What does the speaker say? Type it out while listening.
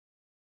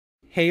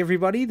Hey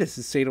everybody, this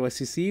is Sato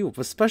SCC with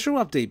a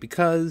special update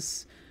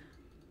because,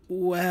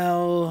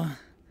 well,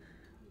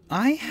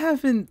 I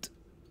haven't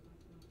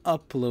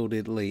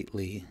uploaded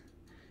lately,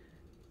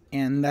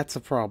 and that's a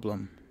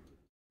problem.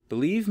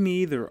 Believe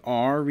me, there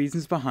are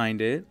reasons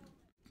behind it,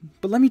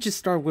 but let me just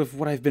start with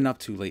what I've been up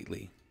to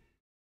lately.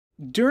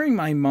 During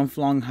my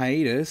month-long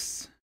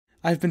hiatus,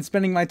 I've been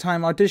spending my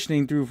time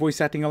auditioning through Voice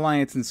Acting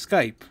Alliance and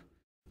Skype.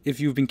 If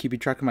you've been keeping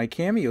track of my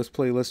cameos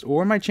playlist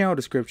or my channel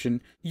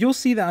description, you'll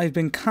see that I've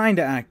been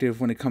kinda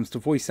active when it comes to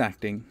voice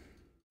acting.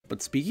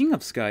 But speaking of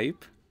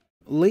Skype,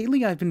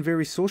 lately I've been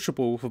very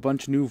sociable with a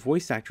bunch of new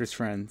voice actress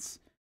friends,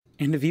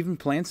 and have even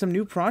planned some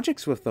new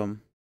projects with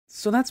them.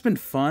 So that's been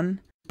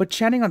fun, but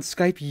chatting on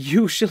Skype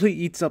usually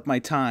eats up my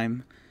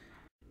time.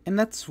 And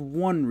that's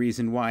one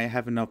reason why I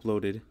haven't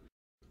uploaded.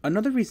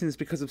 Another reason is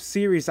because of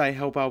series I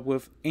help out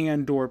with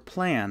and/or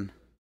plan.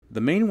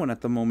 The main one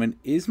at the moment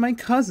is my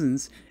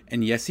cousin's,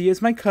 and yes, he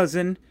is my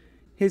cousin,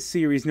 his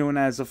series known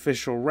as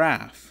Official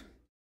Wrath.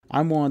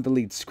 I'm one of the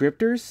lead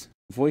scripters,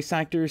 voice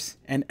actors,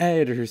 and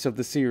editors of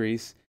the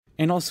series,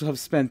 and also have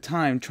spent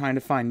time trying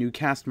to find new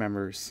cast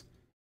members.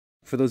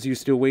 For those of you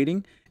still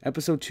waiting,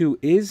 episode 2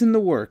 is in the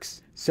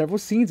works. Several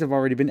scenes have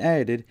already been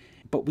edited,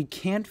 but we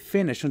can't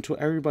finish until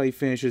everybody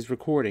finishes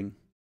recording.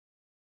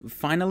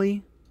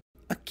 Finally,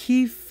 a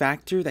key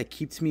factor that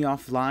keeps me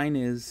offline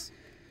is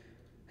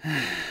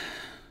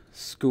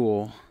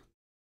school.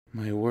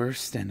 My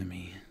worst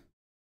enemy.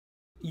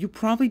 You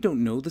probably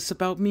don't know this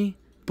about me,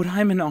 but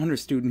I'm an honor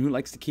student who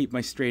likes to keep my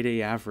straight A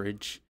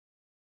average.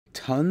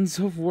 Tons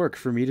of work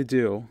for me to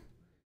do.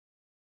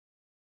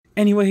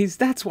 Anyways,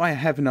 that's why I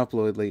haven't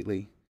uploaded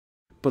lately.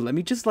 But let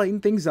me just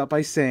lighten things up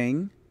by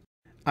saying,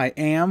 I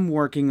am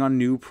working on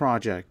new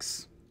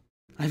projects.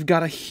 I've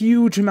got a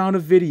huge amount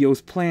of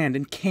videos planned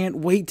and can't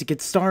wait to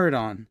get started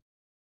on.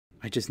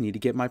 I just need to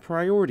get my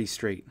priorities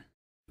straight.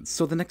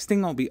 So the next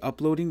thing I'll be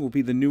uploading will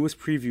be the newest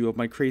preview of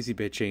my Crazy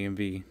Bitch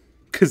AMV.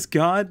 Cause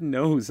God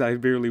knows I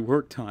barely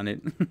worked on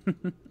it.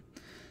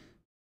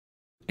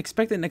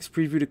 Expect the next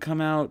preview to come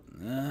out,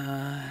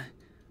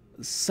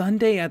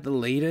 Sunday at the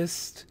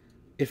latest,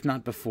 if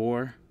not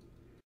before.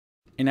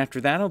 And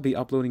after that I'll be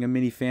uploading a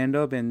mini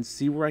fandub and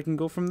see where I can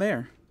go from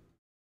there.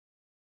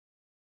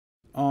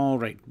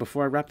 Alright,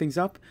 before I wrap things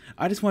up,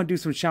 I just want to do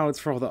some shoutouts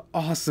for all the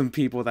awesome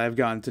people that I've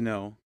gotten to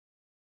know.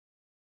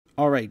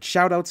 Alright,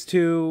 shoutouts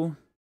to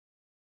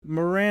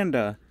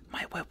Miranda,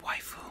 my web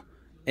waifu,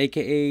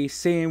 aka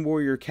Saiyan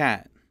Warrior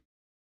Cat.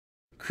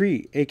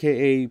 Cree,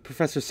 aka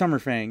Professor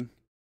Summerfang.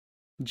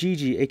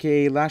 Gigi,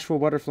 aka Lashful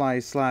Butterfly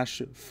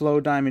 / Flow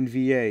Diamond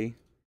VA.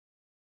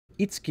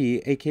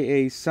 Itsuki,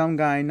 aka Some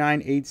Guy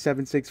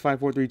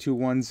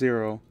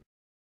 9876543210.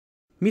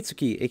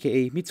 Mitsuki,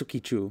 aka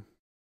Mitsukichu.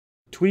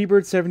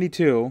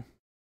 Tweetybird72.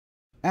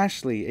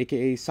 Ashley,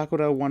 aka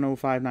Sakura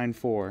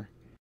 10594.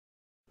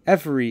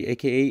 Every,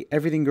 aka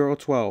Everything Girl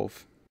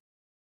 12.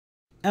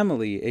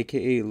 Emily,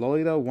 aka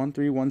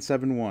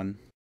Lolita13171.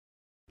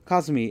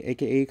 Kazumi,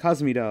 aka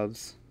Kazumi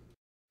Doves.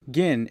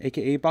 Gin,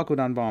 aka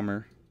Bakudan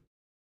Bomber.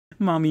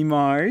 Mommy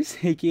Mars,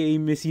 aka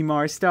Missy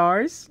Mars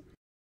Stars.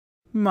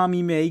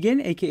 Mommy Megan,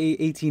 aka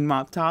 18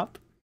 Mop Top.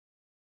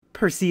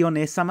 Percy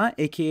One-sama,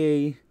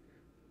 aka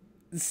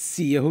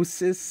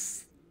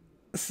Seosis.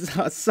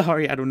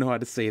 Sorry, I don't know how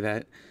to say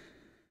that.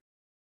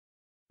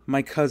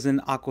 My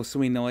cousin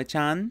Akosui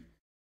Noe-chan.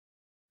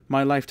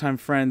 My lifetime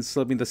friend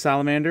Slipping the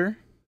Salamander.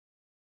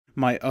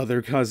 My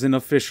other cousin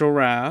Official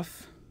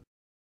Wrath.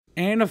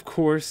 And of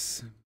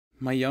course,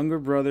 my younger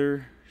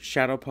brother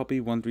Shadow Puppy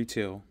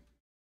 132.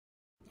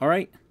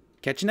 Alright,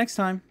 catch you next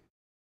time.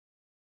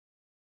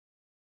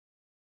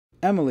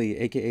 Emily,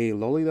 aka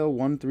Lolita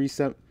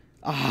 137.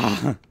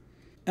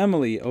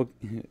 Emily,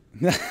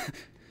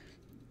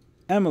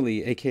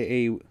 Emily,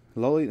 aka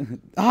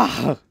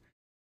Lolita.